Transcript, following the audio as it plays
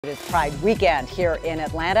It is Pride Weekend here in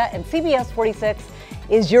Atlanta, and CBS 46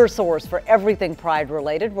 is your source for everything Pride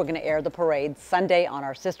related. We're going to air the parade Sunday on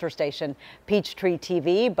our sister station, Peachtree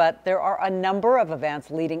TV, but there are a number of events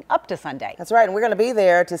leading up to Sunday. That's right, and we're going to be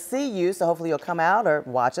there to see you, so hopefully you'll come out or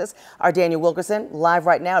watch us. Our Daniel Wilkerson live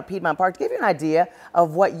right now at Piedmont Park to give you an idea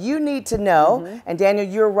of what you need to know. And Daniel,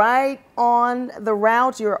 you're right on the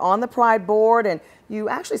route. You're on the Pride board, and you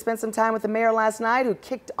actually spent some time with the mayor last night who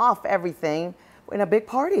kicked off everything in a big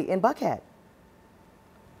party in Buckhead.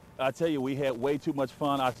 I tell you, we had way too much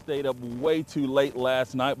fun. I stayed up way too late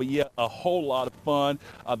last night, but yeah, a whole lot of fun.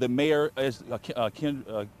 The mayor, as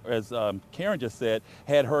Karen just said,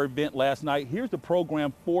 had her event last night. Here's the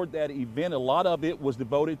program for that event. A lot of it was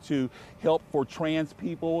devoted to help for trans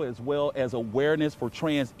people as well as awareness for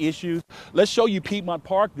trans issues. Let's show you Piedmont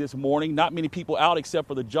Park this morning. Not many people out except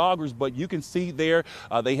for the joggers, but you can see there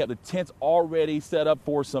they have the tents already set up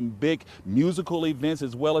for some big musical events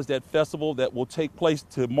as well as that festival that will take place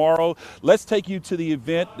tomorrow. Let's take you to the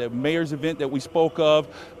event, the mayor's event that we spoke of.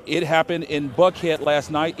 It happened in Buckhead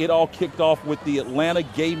last night. It all kicked off with the Atlanta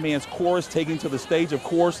Gay Men's Chorus taking to the stage. Of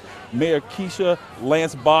course, Mayor Keisha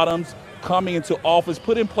Lance Bottoms coming into office,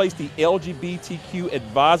 put in place the LGBTQ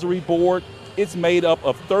Advisory Board. It's made up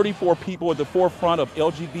of 34 people at the forefront of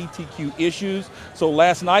LGBTQ issues. So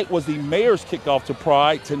last night was the mayor's kickoff to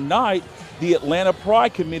Pride. Tonight, the Atlanta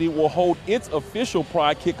Pride Committee will hold its official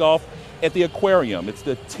Pride kickoff at the Aquarium. It's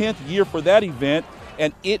the 10th year for that event,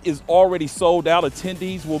 and it is already sold out.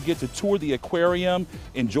 Attendees will get to tour the aquarium,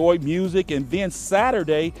 enjoy music, and then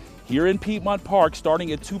Saturday, here in Piedmont Park,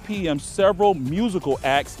 starting at 2 p.m., several musical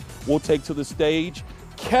acts will take to the stage.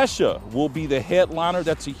 Kesha will be the headliner.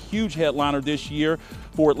 That's a huge headliner this year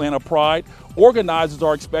for Atlanta Pride. Organizers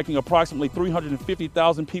are expecting approximately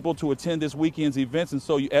 350,000 people to attend this weekend's events. And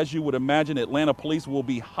so, as you would imagine, Atlanta police will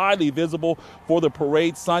be highly visible for the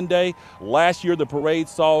parade Sunday. Last year, the parade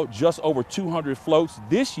saw just over 200 floats.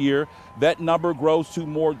 This year, that number grows to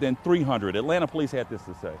more than 300. Atlanta police had this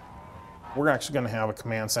to say. We're actually going to have a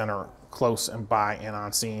command center close and by and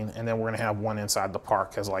on scene, and then we're going to have one inside the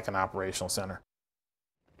park as like an operational center.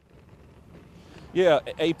 Yeah,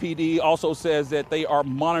 APD also says that they are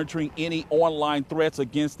monitoring any online threats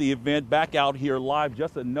against the event. Back out here live,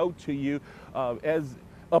 just a note to you, as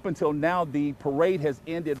up until now, the parade has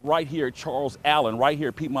ended right here at Charles Allen, right here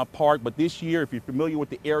at Piedmont Park. But this year, if you're familiar with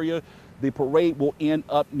the area, the parade will end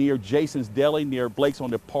up near Jason's Deli, near Blake's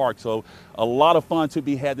on the Park. So a lot of fun to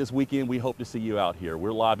be had this weekend. We hope to see you out here.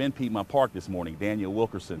 We're live in Piedmont Park this morning. Daniel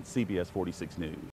Wilkerson, CBS 46 News.